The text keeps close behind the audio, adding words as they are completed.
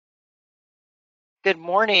Good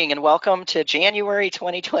morning and welcome to January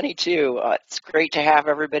 2022. It's great to have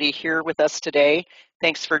everybody here with us today.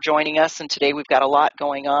 Thanks for joining us. And today we've got a lot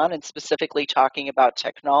going on and specifically talking about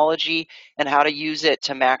technology and how to use it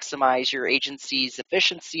to maximize your agency's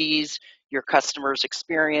efficiencies, your customers'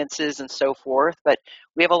 experiences, and so forth. But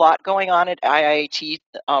we have a lot going on at IIT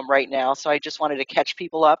right now, so I just wanted to catch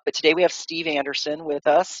people up. But today we have Steve Anderson with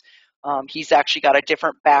us. He's actually got a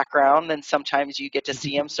different background than sometimes you get to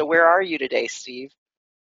see him. So where are you today, Steve?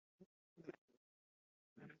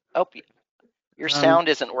 Oh, your Um, sound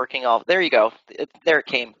isn't working all. There you go. There it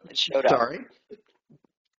came. It showed up. sorry.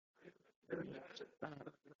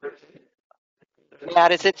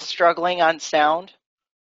 Matt, is it struggling on sound?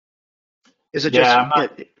 Is it Yeah, just I'm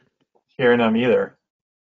not hearing them either.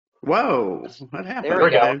 whoa, what There There we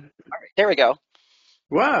we happened? go. go. All right, there we go.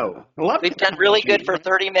 Whoa, I love We've done really good technology, for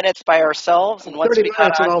right? 30 minutes by ourselves, and once 30 we got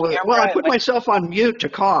minutes and on all the, well, I camera, it put went myself on mute to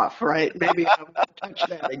cough, right? Maybe I won't touch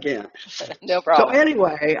that again. no So problem.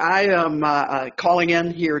 anyway, I am calling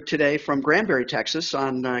in here today from Granbury, Texas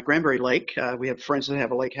on Granbury Lake. We have friends that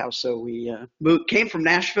have a lake house, so we came from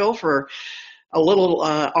Nashville for a little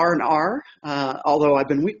R&R, although I've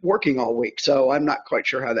been working all week, so I'm not quite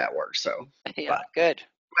sure how that works. So, Yeah, but good.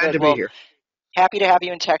 glad Good. to be Well, here. happy to have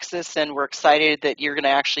you in Texas, and we're excited that you're going to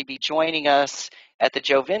actually be joining us at the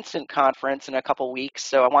Joe Vincent Conference in a couple weeks.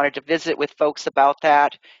 So I wanted to visit with folks about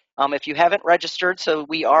that. If you haven't registered, so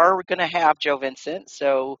we are going to have Joe Vincent.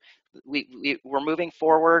 So we're moving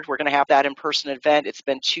forward. We're going to have that in-person event. It's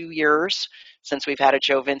been 2 years since we've had a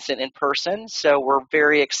Joe Vincent in person, so we're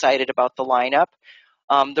very excited about the lineup.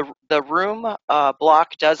 The room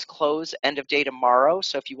block does close end of day tomorrow,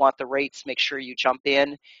 so if you want the rates, make sure you jump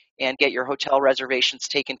in and get your hotel reservations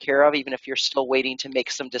taken care of, even if you're still waiting to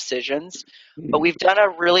make some decisions. But we've done a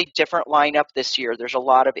really different lineup this year. There's a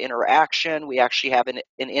lot of interaction. We actually have an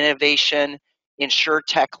innovation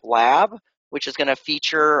InsurTech lab, which is going to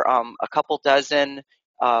feature a couple dozen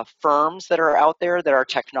firms that are out there that are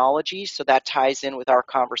technology. So that ties in with our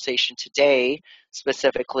conversation today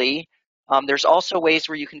specifically. There's also ways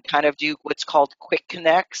where you can kind of do what's called quick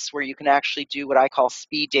connects, where you can actually do what I call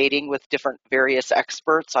speed dating with different various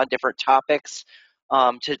experts on different topics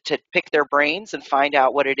to pick their brains and find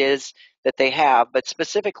out what it is that they have. But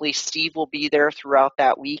specifically, Steve will be there throughout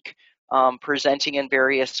that week, presenting in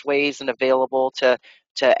various ways and available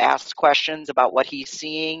to ask questions about what he's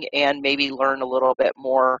seeing and maybe learn a little bit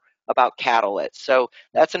more about Catalyst. So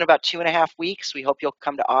that's in about 2.5 weeks. We hope you'll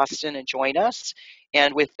come to Austin and join us.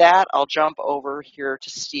 And with that, I'll jump over here to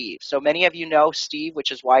Steve. So many of you know Steve,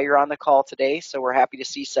 which is why you're on the call today. So we're happy to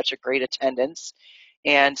see such a great attendance.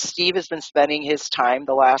 And Steve has been spending his time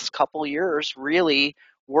the last couple years really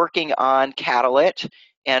working on Catalyst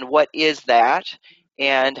and what is that,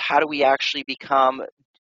 and how do we actually become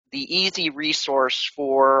the easy resource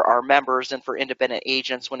for our members and for independent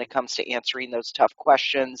agents when it comes to answering those tough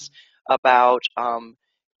questions about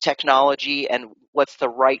technology and what's the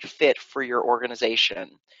right fit for your organization.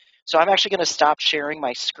 So I'm actually going to stop sharing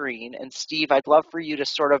my screen. And Steve, I'd love for you to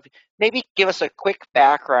sort of maybe give us a quick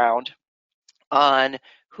background on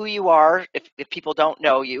who you are if people don't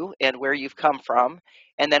know you and where you've come from.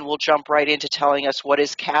 And then we'll jump right into telling us what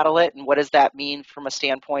is Catalyst and what does that mean from a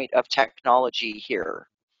standpoint of technology here.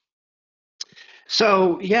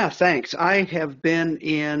 So yeah, thanks. I have been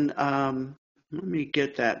in. Let me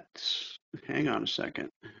get that. Hang on a second.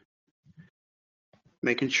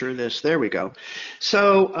 Making sure this. There we go.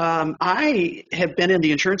 So I have been in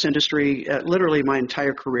the insurance industry literally my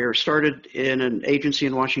entire career. Started in an agency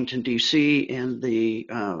in Washington D.C. in the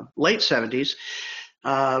late '70s.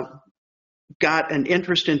 Uh, got an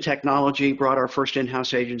interest in technology. Brought our first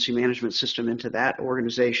in-house agency management system into that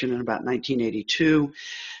organization in about 1982.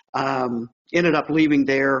 Ended up leaving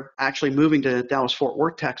there, actually moving to Dallas Fort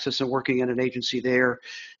Worth, Texas, and working at an agency there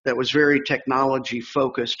that was very technology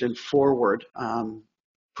focused and forward.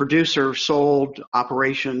 Producer, sold,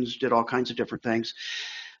 operations, did all kinds of different things.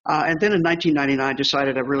 And then in 1999,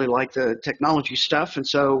 decided I really liked the technology stuff, and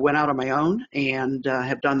so went out on my own and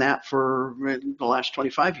have done that for the last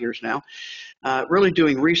 25 years now. Really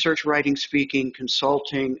doing research, writing, speaking,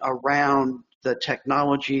 consulting around the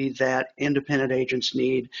technology that independent agents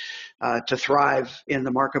need to thrive in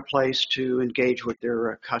the marketplace to engage with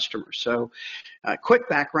their customers. So, quick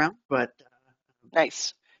background, but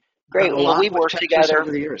Nice. done Great. a Well, lot we've with worked Texas together.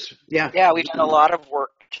 over the years. Yeah, Yeah, we've it's done a been lot of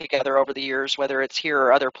work together over the years, whether it's here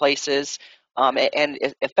or other places. And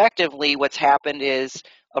effectively, what's happened is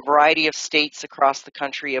a variety of states across the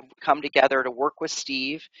country have come together to work with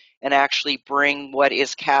Steve and actually bring what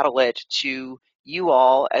is Catalyst to you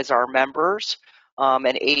all as our members.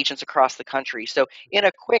 and agents across the country. So, in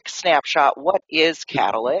a quick snapshot, what is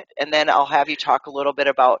Catalyt? And then I'll have you talk a little bit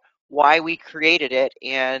about why we created it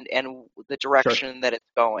and the Sure. direction that it's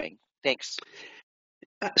going. Thanks.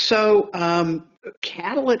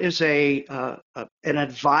 Catalyt is an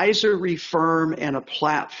advisory firm and a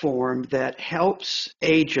platform that helps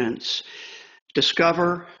agents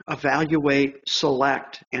discover, evaluate,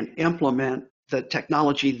 select, and implement the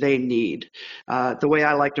technology they need. The way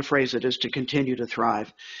I like to phrase it is to continue to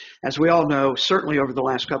thrive. As we all know, certainly over the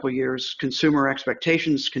last couple of years, consumer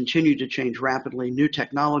expectations continue to change rapidly. New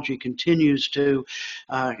technology continues to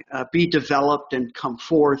be developed and come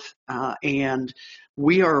forth, and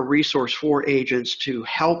we are a resource for agents to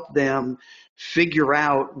help them figure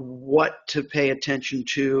out what to pay attention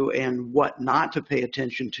to and what not to pay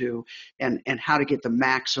attention to, and how to get the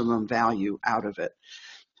maximum value out of it.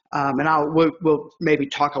 We'll maybe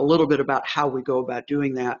talk a little bit about how we go about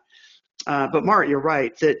doing that. But Mart, you're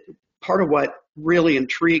right that part of what really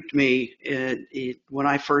intrigued me when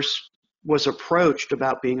I first was approached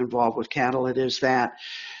about being involved with Catalyt is that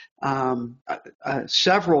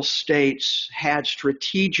several states had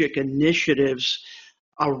strategic initiatives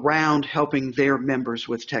around helping their members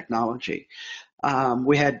with technology.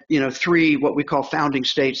 We had, three what we call founding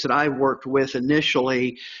states that I worked with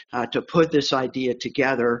initially to put this idea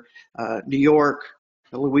together: New York,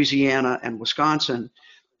 Louisiana, and Wisconsin.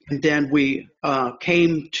 And then we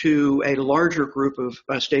came to a larger group of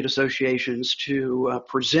state associations to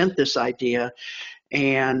present this idea,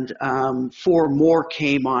 and four more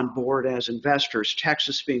came on board as investors,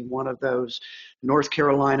 Texas being one of those, North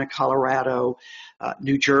Carolina, Colorado,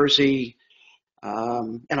 New Jersey,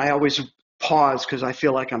 and I always pause because I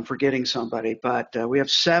feel like I'm forgetting somebody, but we have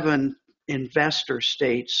 7 investor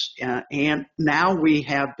states, and now we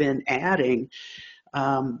have been adding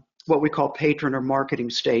what we call patron or marketing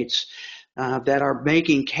states that are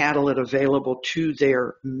making Catalyt available to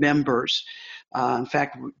their members. In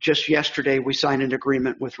fact, just yesterday we signed an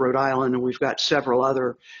agreement with Rhode Island, and we've got several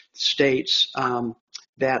other states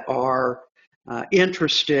that are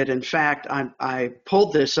interested. In fact, I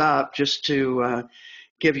pulled this up just to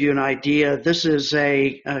give you an idea. This is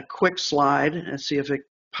a quick slide. Let's see if it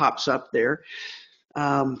pops up there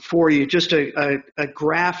for you. Just a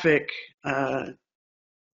graphic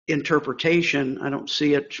interpretation. I don't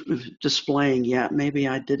see it displaying yet. Maybe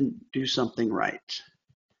I didn't do something right.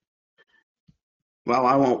 Well,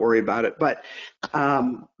 I won't worry about it. But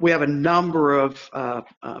we have a number of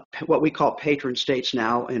what we call patron states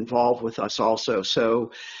now involved with us also.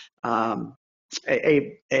 So a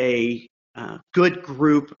good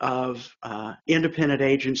group of independent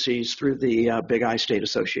agencies through the Big I state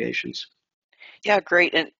associations. Yeah,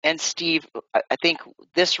 great. And Steve, I think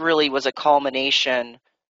this really was a culmination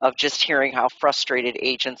of just hearing how frustrated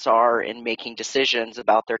agents are in making decisions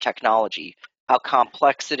about their technology, how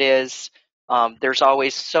complex it is. There's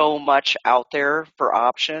always so much out there for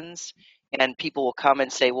options, and people will come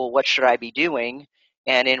and say, well, what should I be doing?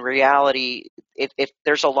 And in reality, if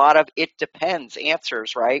there's a lot of it depends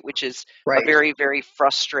answers, right? Which is a Right. very, very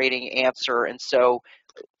frustrating answer. And so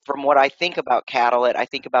from what I think about Catalyt, I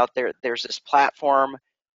think about there's this platform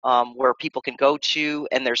where people can go to,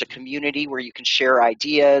 and there's a community where you can share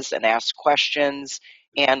ideas and ask questions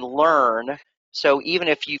and learn. So even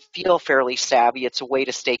if you feel fairly savvy, it's a way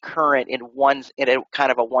to stay current in a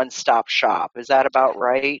kind of a one-stop shop. Is that about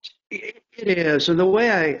right? It is. And the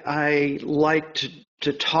way I like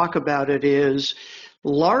to talk about it is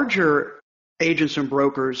larger agents and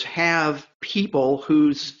brokers have people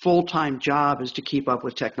whose full-time job is to keep up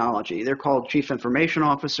with technology. They're called chief information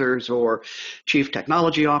officers or chief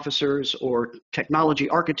technology officers or technology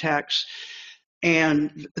architects.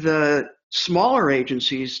 And the smaller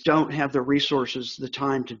agencies don't have the resources, the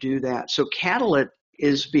time to do that. So Catalyt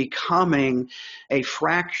is becoming a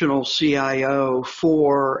fractional CIO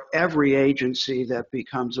for every agency that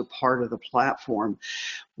becomes a part of the platform,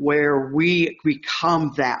 where we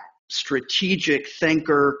become that strategic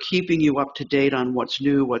thinker, keeping you up to date on what's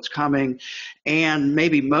new, what's coming, and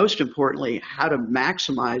maybe most importantly, how to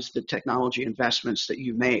maximize the technology investments that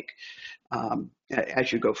you make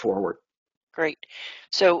as you go forward. Great.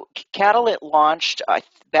 So Catalyt launched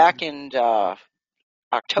back in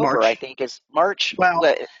October, I March. think, is March. Well,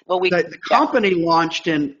 Well, the yeah, company launched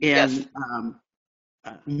in yes.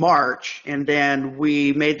 March, and then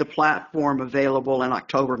we made the platform available in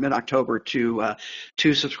October, mid-October, to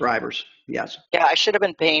subscribers. Yes. Yeah, I should have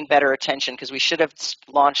been paying better attention because we should have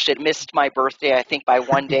launched it. Missed my birthday, I think, by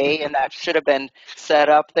one day, and that should have been set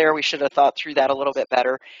up there. We should have thought through that a little bit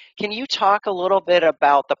better. Can you talk a little bit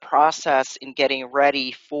about the process in getting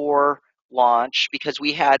ready for launch? Because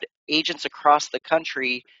we had agents across the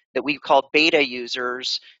country that we called beta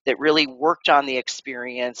users that really worked on the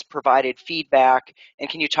experience, provided feedback. And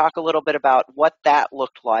can you talk a little bit about what that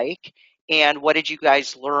looked like and what did you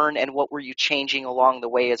guys learn and what were you changing along the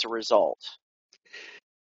way as a result?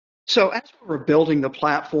 So as we were building the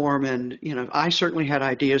platform, and I certainly had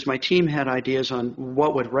ideas. My team had ideas on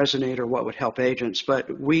what would resonate or what would help agents,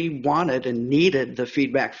 but we wanted and needed the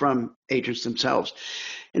feedback from agents themselves,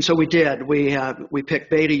 and so we did. We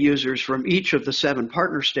picked beta users from each of the 7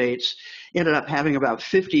 partner states. Ended up having about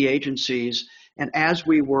 50 agencies, and as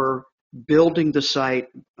we were building the site,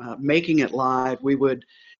 making it live, we would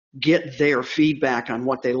get their feedback on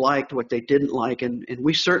what they liked, what they didn't like, and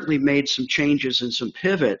we certainly made some changes and some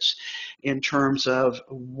pivots in terms of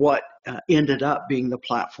what ended up being the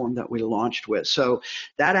platform that we launched with. So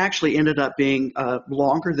that actually ended up being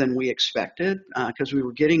longer than we expected because we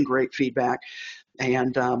were getting great feedback,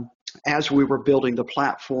 and as we were building the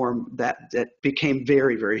platform, that became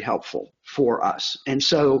very, very helpful for us. And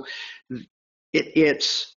so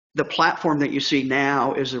it's the platform that you see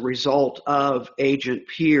now is a result of agent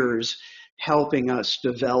peers helping us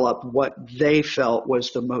develop what they felt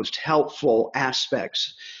was the most helpful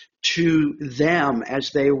aspects to them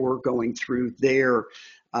as they were going through their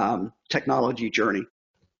technology journey.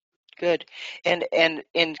 Good. And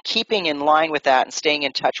in keeping in line with that and staying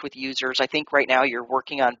in touch with users, I think right now you're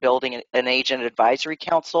working on building an agent advisory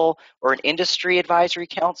council or an industry advisory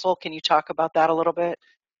council. Can you talk about that a little bit?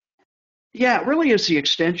 Yeah, it really is the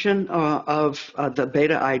extension of the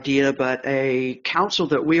beta idea, but a council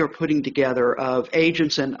that we are putting together of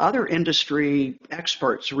agents and other industry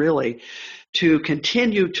experts, really, to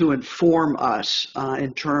continue to inform us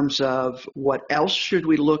in terms of what else should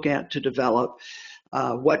we look at to develop,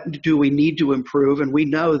 what do we need to improve, and we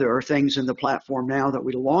know there are things in the platform now that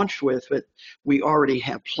we launched with, but we already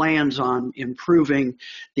have plans on improving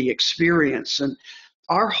the experience. And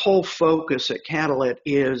our whole focus at Catalyt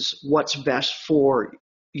is what's best for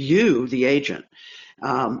you, the agent.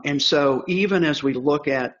 And so even as we look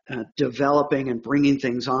at developing and bringing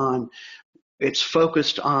things on, it's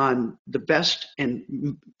focused on the best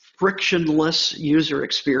and frictionless user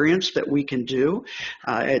experience that we can do.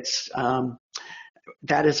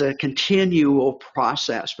 That is a continual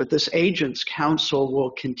process, but this Agents Council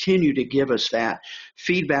will continue to give us that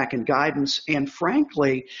feedback and guidance. And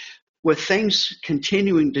frankly, with things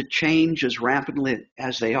continuing to change as rapidly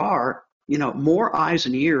as they are, more eyes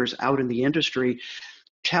and ears out in the industry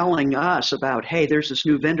telling us about, hey, there's this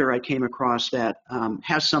new vendor I came across that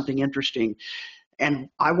has something interesting, and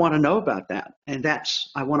I want to know about that. And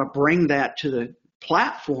I want to bring that to the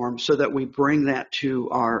platform so that we bring that to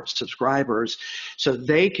our subscribers so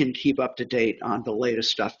they can keep up to date on the latest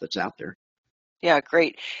stuff that's out there. Yeah,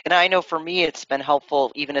 great. And I know for me, it's been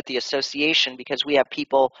helpful even at the association because we have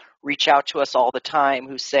people reach out to us all the time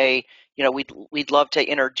who say, we'd love to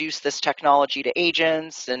introduce this technology to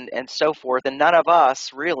agents and so forth. And none of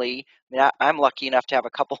us really, I'm lucky enough to have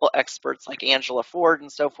a couple of experts like Angela Ford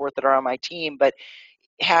and so forth that are on my team, but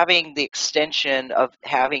having the extension of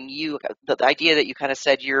having you, the idea that you kind of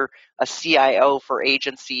said you're a CIO for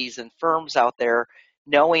agencies and firms out there,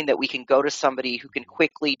 knowing that we can go to somebody who can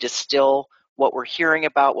quickly distill what we're hearing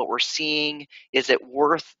about, what we're seeing. Is it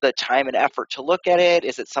worth the time and effort to look at it?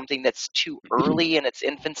 Is it something that's too early in its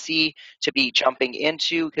infancy to be jumping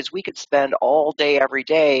into? Because we could spend all day, every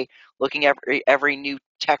day, looking at every new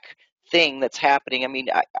tech thing that's happening.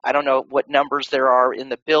 I don't know what numbers there are in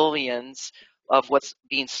the billions of what's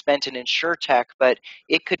being spent in InsurTech, but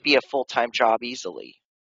it could be a full-time job easily.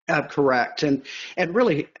 Correct, and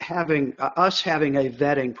really having us having a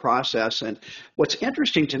vetting process. And what's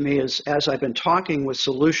interesting to me is, as I've been talking with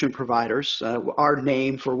solution providers, our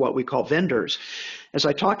name for what we call vendors, as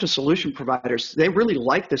I talk to solution providers, they really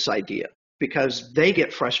like this idea because they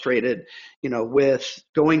get frustrated, with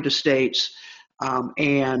going to states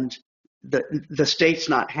and the states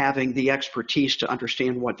not having the expertise to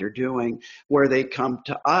understand what they're doing. Where they come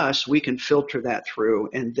to us, we can filter that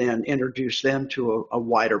through and then introduce them to a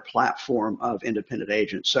wider platform of independent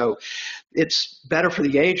agents. So it's better for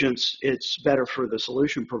the agents, it's better for the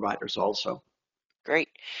solution providers also. Great.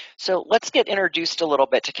 So let's get introduced a little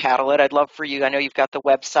bit to Catalyt. I'd love for you, I know you've got the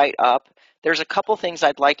website up. There's a couple things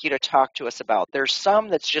I'd like you to talk to us about. There's some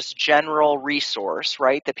that's just general resource,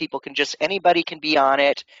 right? That anybody can be on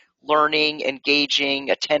it, learning,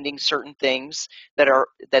 engaging, attending certain things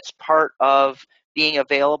that's part of being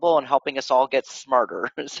available and helping us all get smarter,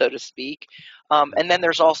 so to speak. And then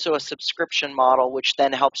there's also a subscription model, which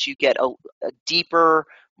then helps you get a deeper,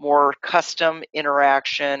 more custom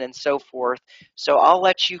interaction and so forth. So I'll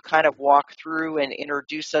let you kind of walk through and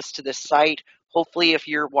introduce us to the site. hopefully if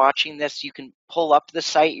you're watching this, you can pull up the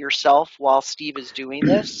site yourself while Steve is doing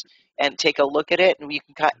this and take a look at it. And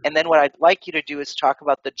and then what I'd like you to do is talk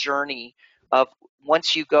about the journey of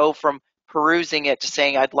once you go from perusing it to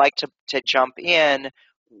saying, I'd like to jump in,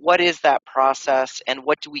 what is that process and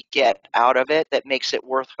what do we get out of it that makes it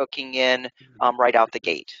worth hooking in right out the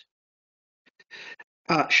gate?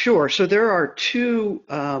 Sure. So there are two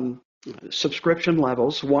subscription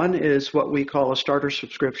levels. One is what we call a starter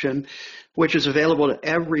subscription, which is available to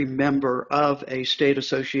every member of a state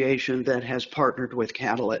association that has partnered with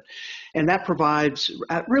Catalyst. And that provides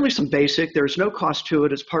really some basic, there's no cost to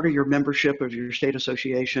it. It's part of your membership of your state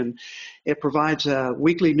association. It provides a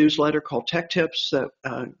weekly newsletter called Tech Tips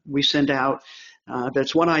that we send out.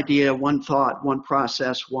 That's one idea, one thought, one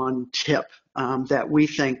process, one tip that we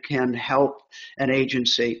think can help an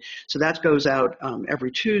agency. So that goes out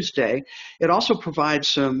every Tuesday. It also provides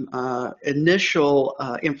some initial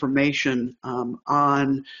information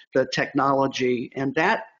on the technology, and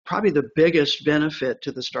that probably the biggest benefit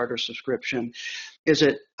to the starter subscription is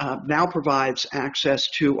it now provides access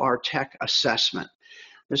to our tech assessment.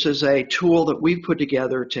 This is a tool that we've put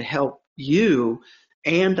together to help you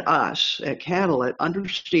and us at Catalyst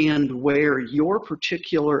understand where your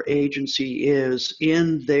particular agency is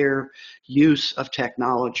in their use of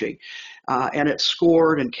technology. And it's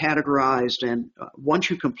scored and categorized, and once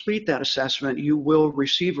you complete that assessment, you will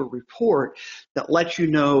receive a report that lets you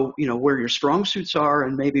know where your strong suits are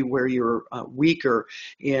and maybe where you're weaker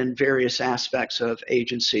in various aspects of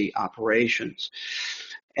agency operations.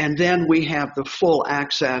 And then we have the full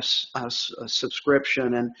access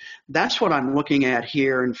subscription, and that's what I'm looking at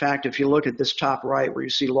here. In fact, if you look at this top right where you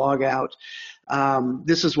see log out,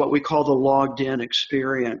 this is what we call the logged in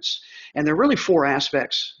experience. And there are really four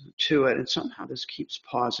aspects to it, and somehow this keeps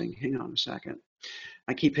pausing. Hang on a second.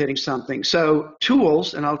 I keep hitting something. So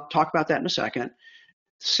tools, and I'll talk about that in a second.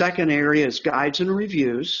 Second area is guides and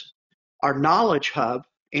reviews, our knowledge hub,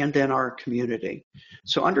 and then our community.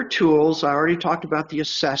 So under tools, I already talked about the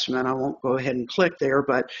assessment. I won't go ahead and click there,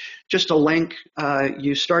 but just a link.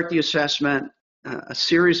 You start the assessment, a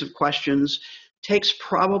series of questions, takes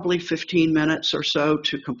probably 15 minutes or so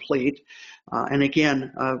to complete. And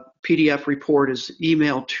again, a PDF report is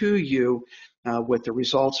emailed to you with the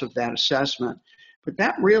results of that assessment. But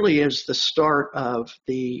that really is the start of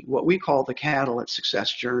what we call the Catalyst success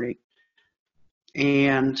journey.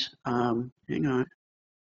 And hang on.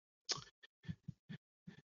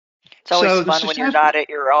 It's always fun when you're not at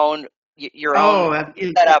your own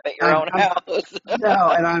setup at your own house. No,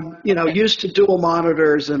 and I'm used to dual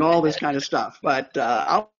monitors and all this kind of stuff, but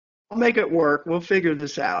I'll make it work. We'll figure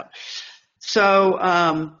this out. So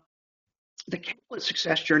the Catalyst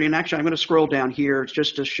success journey, and actually I'm going to scroll down here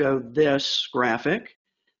just to show this graphic.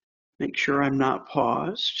 Make sure I'm not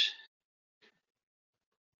paused.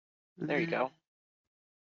 There you go.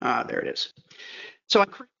 There it is. So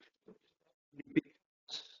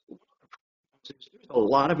there's a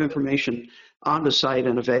lot of information on the site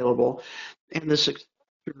and available, and the success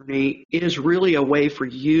journey is really a way for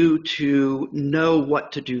you to know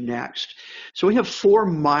what to do next. So we have 4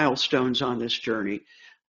 milestones on this journey.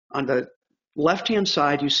 On the left-hand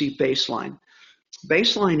side, you see baseline.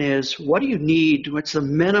 Baseline is what do you need, what's the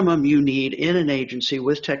minimum you need in an agency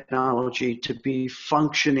with technology to be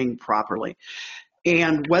functioning properly.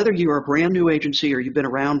 And whether you're a brand new agency or you've been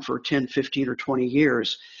around for 10, 15, or 20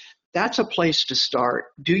 years, that's a place to start.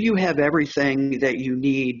 Do you have everything that you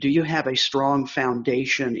need? Do you have a strong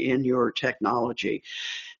foundation in your technology?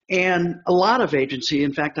 And a lot of agencies,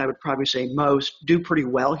 in fact, I would probably say most, do pretty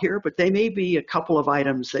well here, but they may be a couple of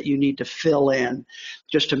items that you need to fill in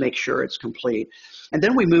just to make sure it's complete. And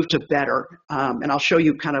then we move to better, and I'll show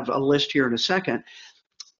you kind of a list here in a second.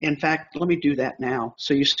 In fact, let me do that now.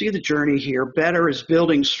 So you see the journey here. Better is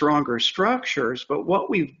building stronger structures, but what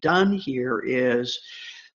we've done here is,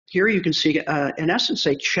 here you can see, in essence,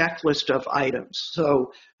 a checklist of items.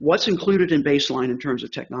 So what's included in baseline in terms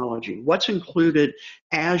of technology? What's included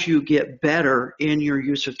as you get better in your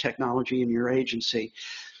use of technology in your agency?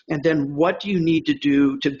 And then what do you need to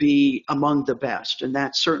do to be among the best? And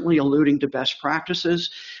that's certainly alluding to best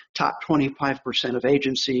practices, top 25% of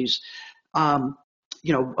agencies.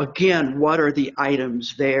 Again, what are the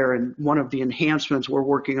items there? And one of the enhancements we're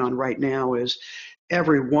working on right now is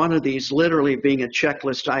every one of these literally being a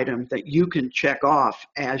checklist item that you can check off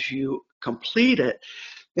as you complete it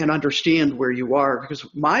and understand where you are. Because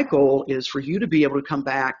my goal is for you to be able to come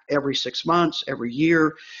back every 6 months, every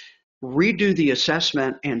year, redo the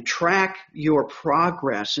assessment and track your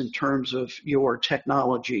progress in terms of your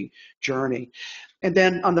technology journey. And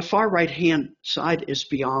then on the far right-hand side is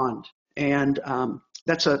beyond. And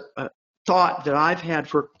that's a thought that I've had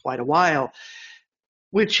for quite a while,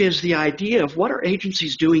 which is the idea of what are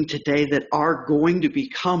agencies doing today that are going to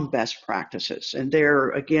become best practices. And there,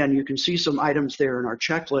 again, you can see some items there in our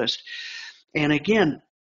checklist. And again,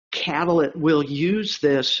 Catalyst will use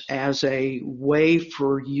this as a way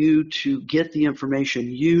for you to get the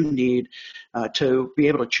information you need to be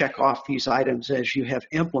able to check off these items as you have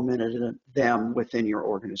implemented them within your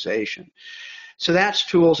organization. So that's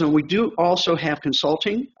tools, and we do also have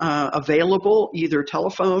consulting available, either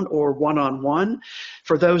telephone or one-on-one,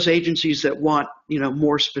 for those agencies that want,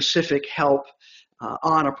 more specific help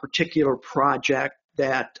on a particular project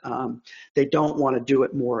that they don't want to do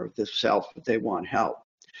it more themselves, but they want help.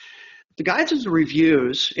 The guides and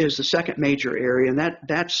reviews is the second major area, and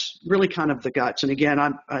that's really kind of the guts. And again,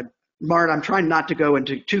 Mart, I'm trying not to go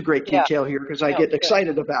into too great detail here because I get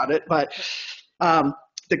excited about it, but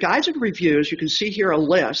the guides and reviews, you can see here a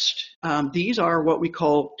list. These are what we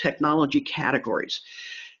call technology categories.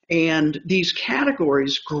 And these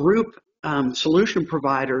categories group solution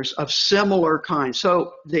providers of similar kinds.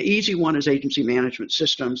 So the easy one is agency management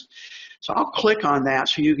systems. So I'll click on that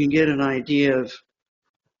so you can get an idea of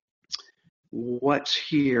what's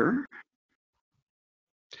here.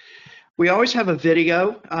 We always have a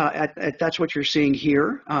video, that's what you're seeing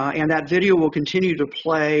here, and that video will continue to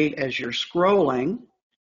play as you're scrolling.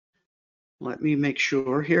 Let me make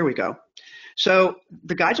sure. Here we go. So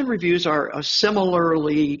the guides and reviews are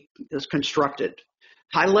similarly constructed.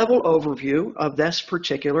 High-level overview of this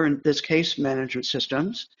particular, in this case, management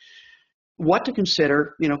systems. What to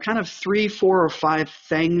consider, kind of 3, 4, or 5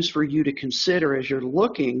 things for you to consider as you're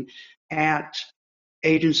looking at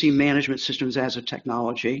agency management systems as a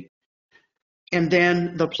technology. And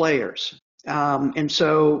then the players. And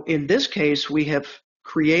so in this case, we have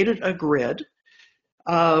created a grid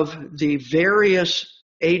of the various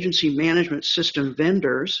agency management system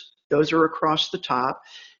vendors. Those are across the top,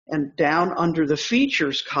 and down under the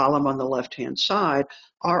features column on the left-hand side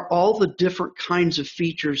are all the different kinds of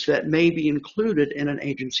features that may be included in an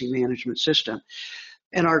agency management system.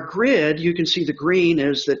 And our grid, you can see the green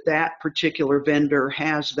is that particular vendor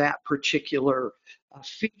has that particular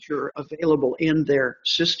feature available in their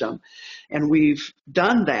system. And we've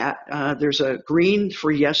done that. There's a green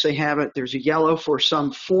for yes, they have it. There's a yellow for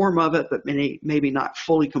some form of it, but maybe not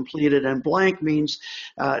fully completed. And blank means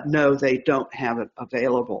no, they don't have it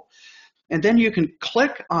available. And then you can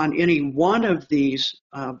click on any one of these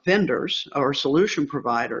vendors or solution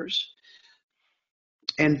providers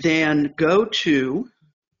and then go to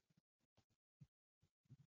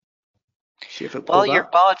see if it pulls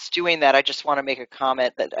up. While it's doing that, I just want to make a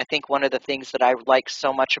comment that I think one of the things that I like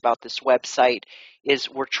so much about this website is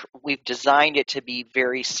we've designed it to be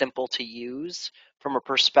very simple to use from a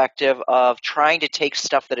perspective of trying to take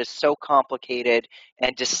stuff that is so complicated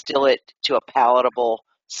and distill it to a palatable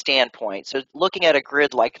standpoint. So looking at a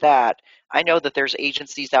grid like that, I know that there's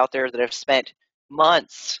agencies out there that have spent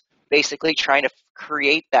months basically trying to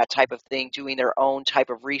create that type of thing, doing their own type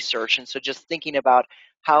of research. And so just thinking about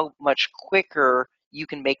how much quicker you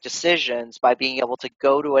can make decisions by being able to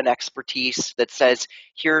go to an expertise that says,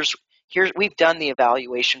 here's we've done the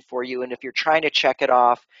evaluation for you, and if you're trying to check it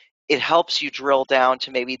off, it helps you drill down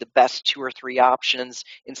to maybe the best 2 or 3 options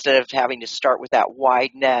instead of having to start with that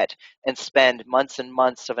wide net and spend months and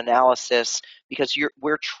months of analysis, because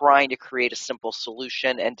we're trying to create a simple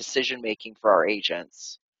solution and decision making for our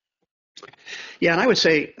agents. Yeah, and I would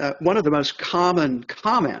say one of the most common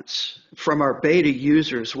comments from our beta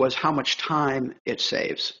users was how much time it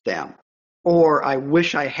saves them, or I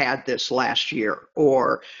wish I had this last year,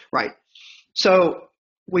 or right. So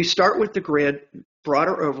we start with the grid,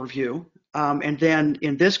 broader overview, and then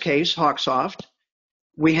in this case, Hawksoft,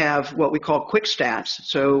 we have what we call quick stats.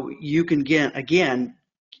 So you can get, again,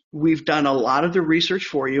 we've done a lot of the research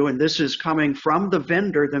for you, and this is coming from the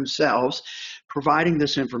vendor themselves, providing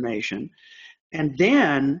this information. And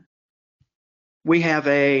then we have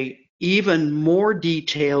a even more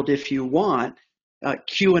detailed, if you want,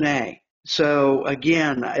 Q&A. So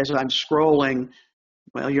again, as I'm scrolling,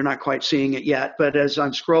 well, you're not quite seeing it yet, but as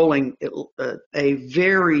I'm scrolling, a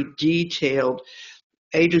very detailed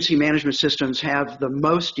agency management systems have the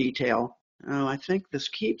most detail. Oh, I think this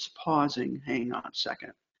keeps pausing. Hang on a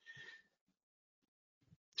second.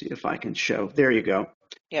 See if I can show. There you go.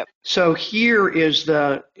 Yep. So here is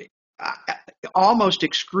the almost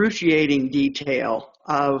excruciating detail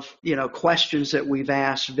of questions that we've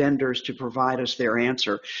asked vendors to provide us their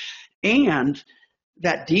answer. And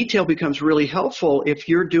that detail becomes really helpful if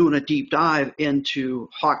you're doing a deep dive into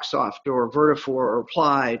Hawksoft or Vertafore or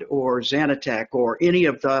Applied or Zanatech or any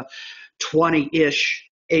of the 20-ish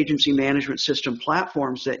agency management system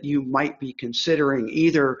platforms that you might be considering,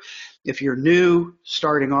 either if you're new,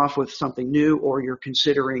 starting off with something new, or you're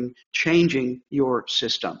considering changing your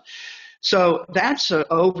system. So that's an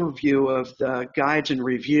overview of the guides and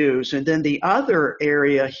reviews. And then the other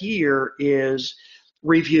area here is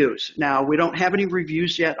reviews. Now, we don't have any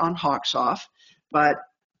reviews yet on Hawksoft, but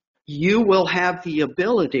you will have the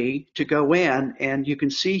ability to go in, and you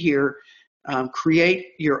can see here,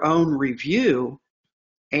 create your own review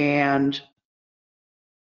and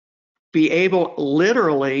be able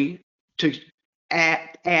literally to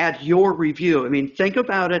add your review. I mean, think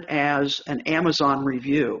about it as an Amazon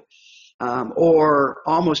review. Or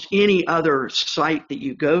almost any other site that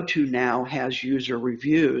you go to now has user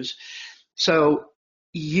reviews. So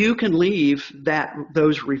you can leave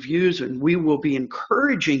those reviews, and we will be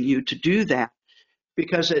encouraging you to do that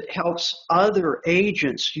because it helps other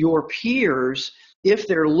agents, your peers, if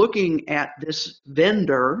they're looking at this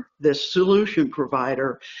vendor, this solution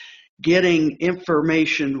provider, getting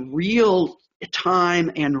information real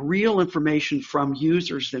time and real information from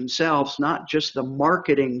users themselves, not just the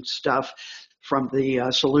marketing stuff from the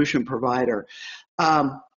solution provider.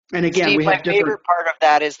 And again, Steve, we my have different. favorite part of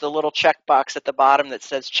that is the little checkbox at the bottom that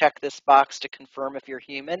says check this box to confirm if you're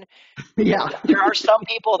human. Yeah. There are some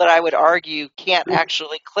people that I would argue can't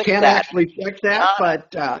actually click Can't that. actually check that,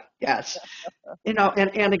 but yes.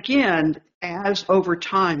 And again, as over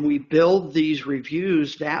time we build these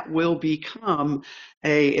reviews, that will become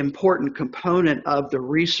a important component of the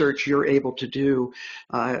research you're able to do.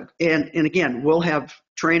 And again, we'll have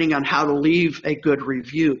training on how to leave a good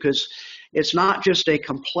review, because it's not just a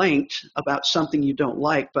complaint about something you don't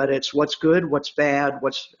like, but it's what's good, what's bad,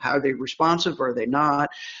 how are they responsive, are they not,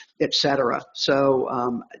 etc.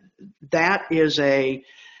 So that is a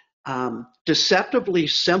deceptively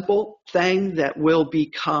simple thing that will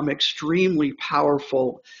become extremely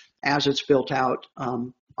powerful as it's built out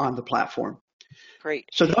on the platform. Great.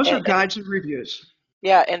 So those are guides and reviews.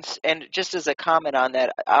 Yeah, and just as a comment on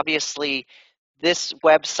that, obviously this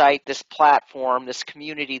website, this platform, this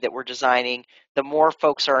community that we're designing, the more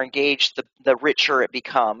folks are engaged, the richer it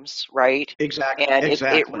becomes, right? Exactly. And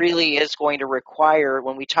exactly. it really is going to require,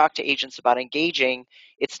 when we talk to agents about engaging,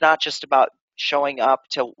 it's not just about showing up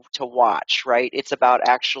to watch, right? It's about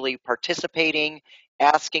actually participating,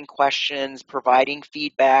 asking questions, providing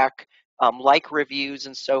feedback, like reviews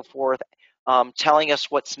and so forth, telling us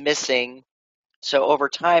what's missing. So over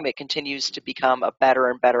time, it continues to become a better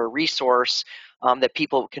and better resource that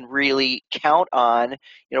people can really count on.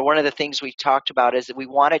 One of the things we've talked about is that we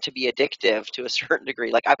want it to be addictive to a certain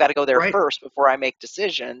degree. Like, I've got to go there Right. first before I make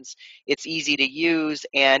decisions. It's easy to use,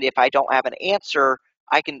 and if I don't have an answer,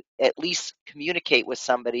 I can at least communicate with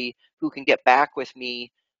somebody who can get back with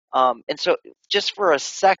me. And so just for a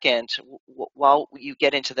second, while you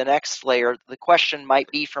get into the next layer, the question might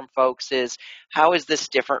be from folks is, how is this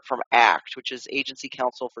different from ACT, which is Agency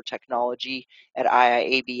Council for Technology at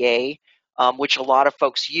IIABA, which a lot of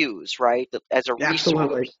folks use, right, as a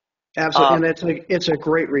resource? Absolutely, and it's a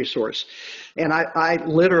great resource. And I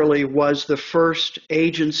literally was the first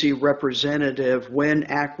agency representative when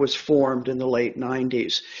ACT was formed in the late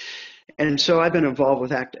 90s. And so I've been involved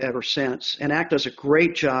with ACT ever since. And ACT does a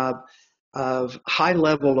great job of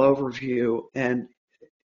high-level overview and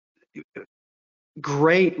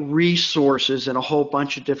great resources in a whole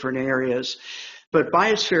bunch of different areas. But by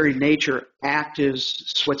its very nature, ACT is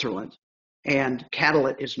Switzerland, and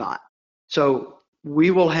Catalyst is not. So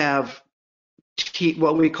we will have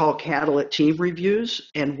what we call Catalyst team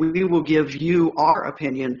reviews, and we will give you our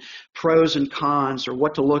opinion, pros and cons, or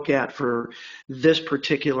what to look at for this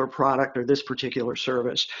particular product or this particular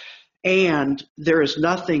service. And there is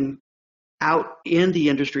nothing out in the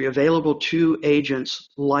industry available to agents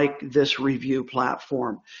like this review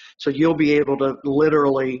platform. So you'll be able to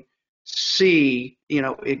literally see,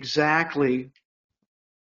 exactly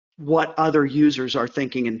what other users are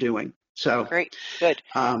thinking and doing. So great, good,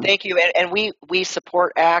 thank you. And we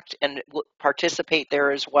support ACT and participate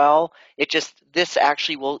there as well. This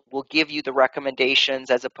actually will give you the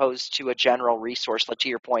recommendations as opposed to a general resource. Like, to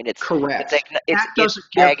your point, it's correct. It's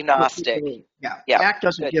agnostic. ACT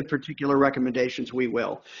doesn't give particular recommendations. We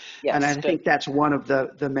will. Yes, and I think that's one of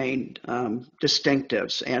the main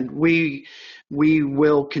distinctives. And we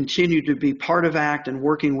will continue to be part of ACT and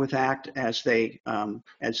working with ACT as they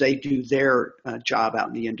do their job out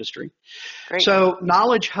in the industry. Great. So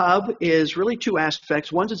Knowledge Hub is really two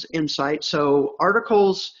aspects. One is insight. So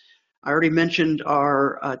articles, I already mentioned,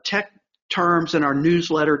 our tech terms and our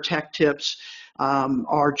newsletter tech tips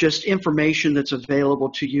are just information that's available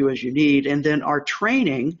to you as you need. And then our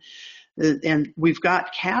training And we've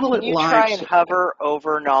got Can Catalyst you try Live. and hover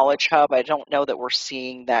over Knowledge Hub? I don't know that we're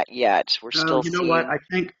seeing that yet. We're still You know what? seeing. I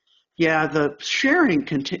think, yeah, the sharing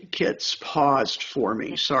gets paused for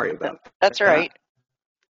me. Sorry about That's all that. right.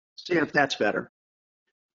 See if that's better.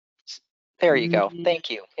 There you go. Thank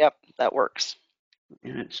you. Yep, that works.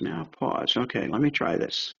 And it's now paused. Okay, let me try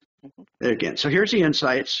this Mm-hmm. again. So here's the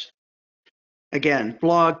insights. Again,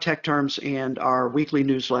 blog, tech terms, and our weekly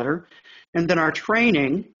newsletter. And then our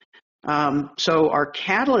training. So our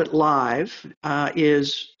Catalyst Live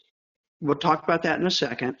is, we'll talk about that in a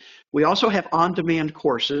second. We also have on-demand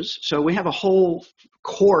courses. So we have a whole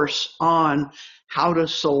course on how to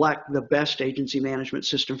select the best agency management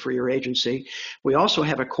system for your agency. We also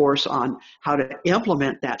have a course on how to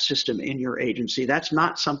implement that system in your agency. That's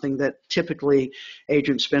not something that typically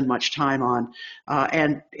agents spend much time on.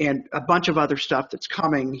 And a bunch of other stuff that's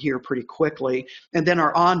coming here pretty quickly. And then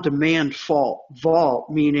our on-demand vault,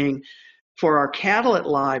 meaning for our Catalyst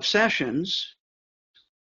Live sessions,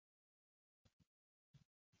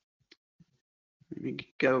 let me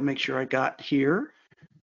go make sure I got here.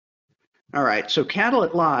 All right, so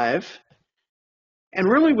Catalyst Live, and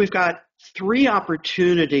really we've got 3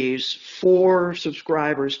 opportunities for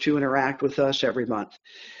subscribers to interact with us every month.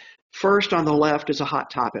 First on the left is a hot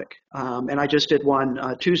topic, and I just did one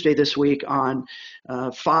Tuesday this week on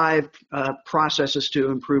 5 processes to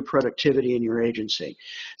improve productivity in your agency.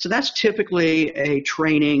 So that's typically a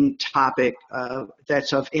training topic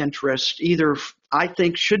that's of interest, either I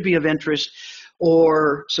think should be of interest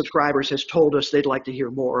or subscribers has told us they'd like to hear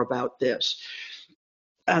more about this.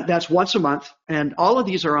 That's once a month, and all of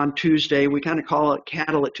these are on Tuesday. We kind of call it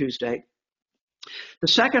Catalyst Tuesday. The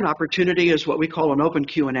second opportunity is what we call an open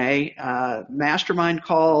Q&A, mastermind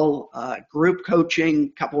call, group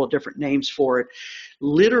coaching, a couple of different names for it.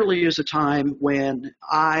 Literally is a time when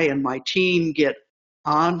I and my team get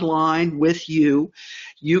online with you.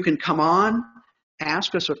 You can come on,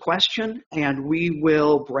 ask us a question, and we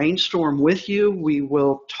will brainstorm with you. We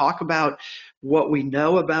will talk about what we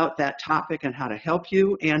know about that topic and how to help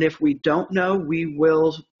you. And if we don't know, we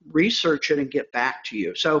will research it and get back to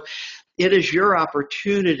you. So it is your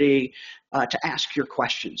opportunity to ask your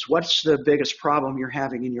questions. What's the biggest problem you're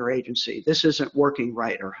having in your agency? This isn't working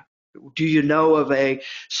right. Or do you know of a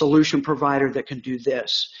solution provider that can do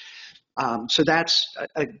this? So that's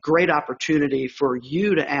a great opportunity for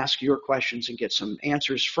you to ask your questions and get some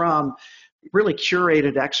answers from really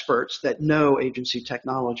curated experts that know agency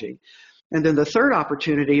technology. And then the third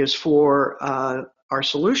opportunity is for our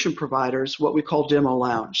solution providers, what we call Demo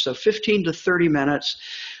Lounge. So 15 to 30 minutes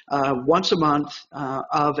once a month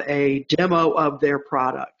of a demo of their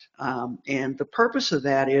product. And the purpose of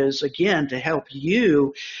that is, again, to help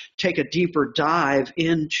you take a deeper dive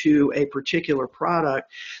into a particular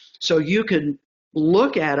product so you can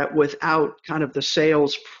look at it without kind of the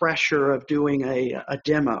sales pressure of doing a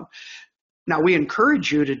demo. Now, we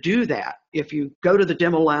encourage you to do that. If you go to the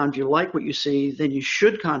Demo Lounge, you like what you see, then you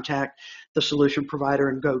should contact the solution provider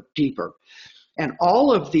and go deeper. And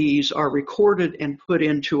all of these are recorded and put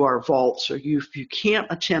into our vault. So if you can't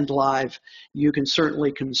attend live, you can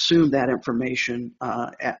certainly consume that information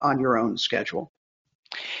on your own schedule.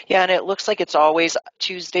 Yeah, and it looks like it's always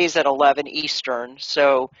Tuesdays at 11 Eastern.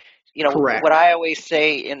 So, Correct. what I always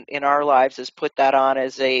say in our lives is put that on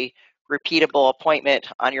as a repeatable appointment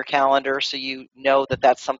on your calendar so you know that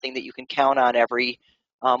that's something that you can count on every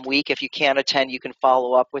week. If you can't attend, you can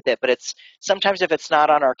follow up with it. But it's sometimes if it's not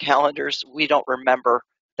on our calendars, we don't remember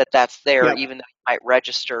that that's there, Yep. even though you might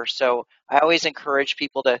register. So I always encourage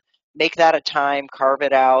people to make that a time, carve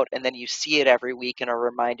it out, and then you see it every week and are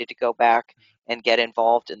reminded to go back and get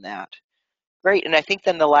involved in that. Great. And I think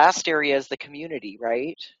then the last area is the community,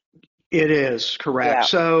 right? It is, correct. Yeah.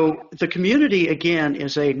 So the community, again,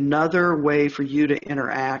 is another way for you to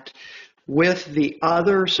interact with the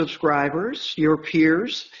other subscribers, your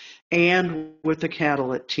peers, and with the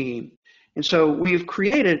Catalyst team. And so we've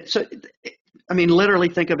created, literally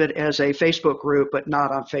think of it as a Facebook group, but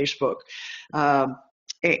not on Facebook.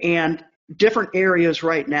 And different areas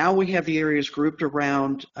right now, we have the areas grouped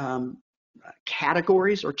around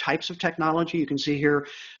categories or types of technology. You can see here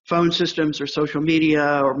phone systems or social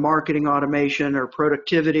media or marketing automation or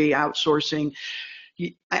productivity, outsourcing.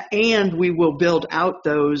 And we will build out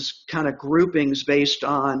those kind of groupings based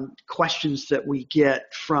on questions that we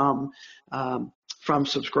get from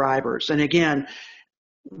subscribers. And again,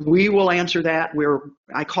 we will answer that.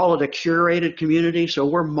 I call it a curated community, so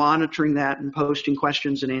we're monitoring that and posting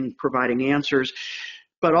questions and providing answers.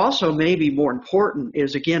 But also maybe more important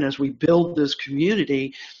is, again, as we build this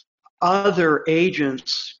community, other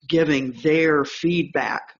agents giving their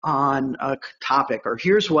feedback on a topic, or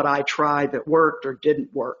here's what I tried that worked or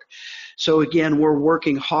didn't work. So again, we're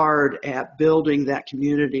working hard at building that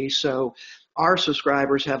community so our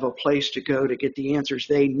subscribers have a place to go to get the answers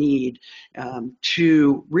they need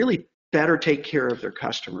to really better take care of their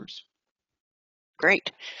customers.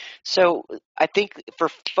 Great. So I think for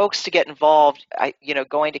folks to get involved,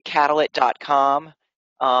 going to Catalyt.com,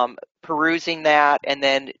 perusing that, and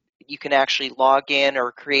then you can actually log in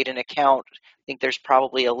or create an account. I think there's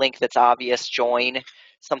probably a link that's obvious, join,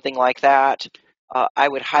 something like that. I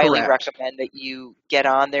would highly Correct. recommend that you get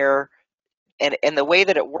on there. And the way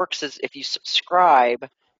that it works is if you subscribe,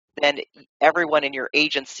 then everyone in your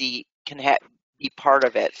agency can be part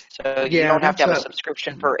of it. So you Yeah, don't have to that's have a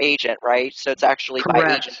subscription per agent, right? So it's actually by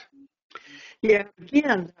agent. correct. Yeah,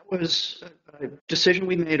 again, that was a decision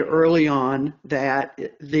we made early on that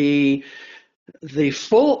the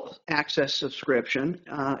full access subscription,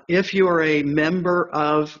 if you're a member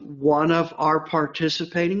of one of our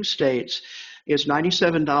participating states, is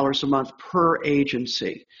 $97 a month per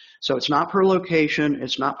agency. So it's not per location,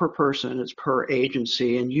 it's not per person, it's per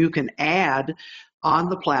agency. And you can add on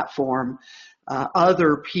the platform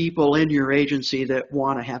other people in your agency that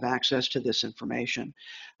want to have access to this information.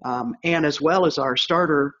 And as well as our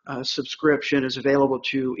starter subscription is available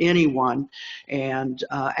to anyone. And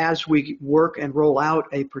as we work and roll out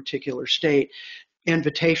a particular state,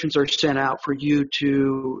 invitations are sent out for you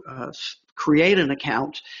to create an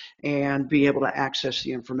account and be able to access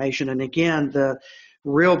the information. And again, the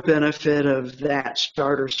real benefit of that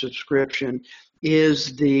starter subscription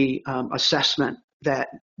is the assessment that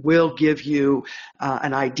will give you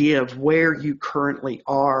an idea of where you currently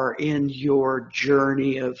are in your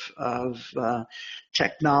journey of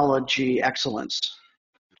technology excellence.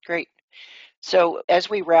 Great. So as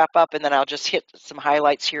we wrap up, and then I'll just hit some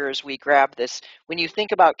highlights here as we grab this. When you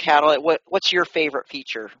think about Catalyt, what's your favorite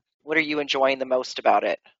feature? What are you enjoying the most about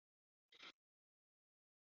it?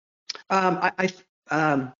 I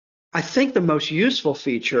think the most useful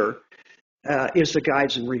feature is the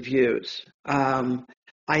guides and reviews.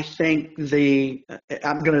 I think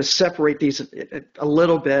I'm going to separate these a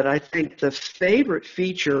little bit. I think the favorite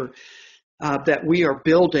feature that we are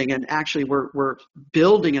building, and actually we're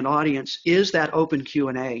building an audience, is that open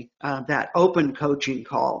Q&A, that open coaching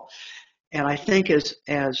call. And I think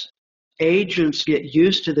as agents get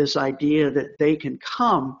used to this idea that they can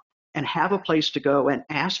come and have a place to go and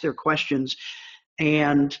ask their questions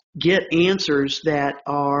and get answers that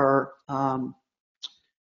are I'm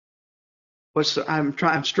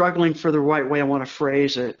struggling for the right way I want to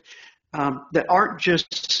phrase it, that aren't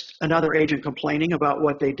just another agent complaining about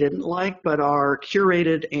what they didn't like, but are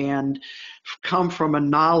curated and come from a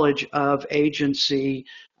knowledge of agency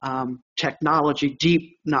technology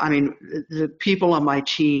deep. I mean, the people on my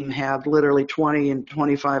team have literally 20 and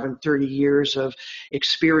 25 and 30 years of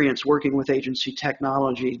experience working with agency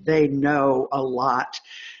technology. They know a lot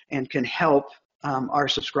and can help our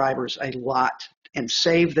subscribers a lot and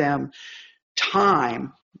save them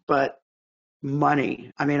time, but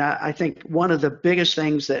money. I mean, I think one of the biggest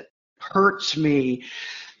things that hurts me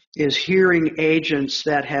is hearing agents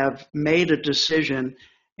that have made a decision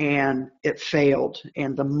and it failed,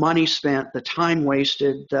 and the money spent, the time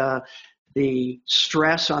wasted, the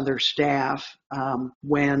stress on their staff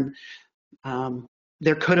when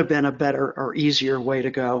there could have been a better or easier way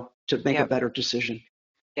to go to make a Yep. better decision.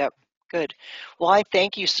 Yep. Good. Well, I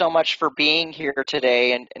thank you so much for being here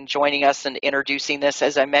today and joining us and introducing this.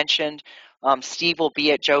 As I mentioned, Steve will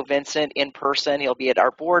be at Joe Vincent in person. He'll be at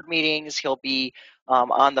our board meetings. He'll be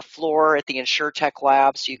on the floor at the InsurTech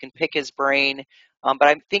Lab, so you can pick his brain. But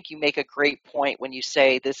I think you make a great point when you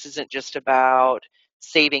say this isn't just about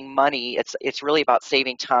saving money. It's really about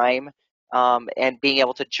saving time and being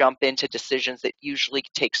able to jump into decisions that usually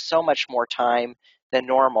take so much more time than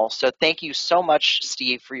normal. So thank you so much,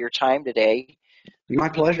 Steve, for your time today. My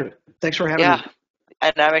pleasure. Thanks for having Yeah, me.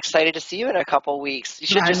 and I'm excited to see you in a couple weeks. You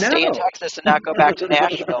should I just stay in know. Texas and not go back to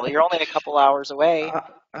Nashville. You're only a couple hours away.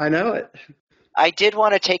 I know it. I did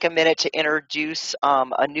want to take a minute to introduce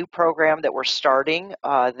a new program that we're starting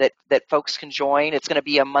that folks can join. It's going to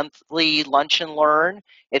be a monthly lunch and learn.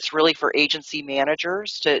 It's really for agency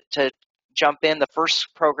managers to jump in. The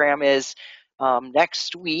first program is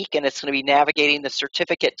next week, and it's going to be navigating the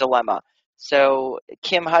certificate dilemma. So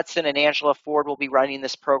Kim Hudson and Angela Ford will be running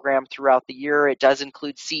this program throughout the year. It does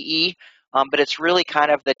include CE, but it's really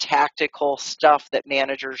kind of the tactical stuff that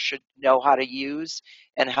managers should know how to use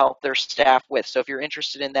and help their staff with. So if you're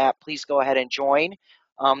interested in that, please go ahead and join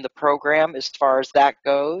the program as far as that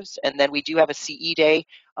goes. And then we do have a CE day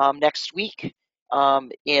next week.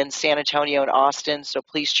 in San Antonio and Austin. So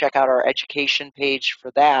please check out our education page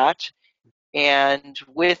for that. And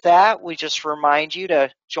with that, we just remind you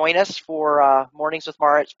to join us for Mornings with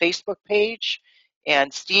Marit's Facebook page.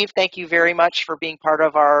 And Steve, thank you very much for being part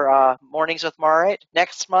of our Mornings with Marit.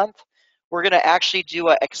 Next month, we're going to actually do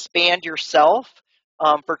a Expand Yourself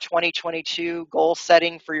for 2022 goal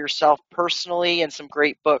setting for yourself personally and some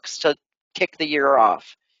great books to kick the year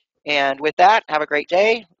off. And with that, have a great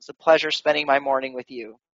day. It's a pleasure spending my morning with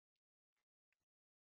you.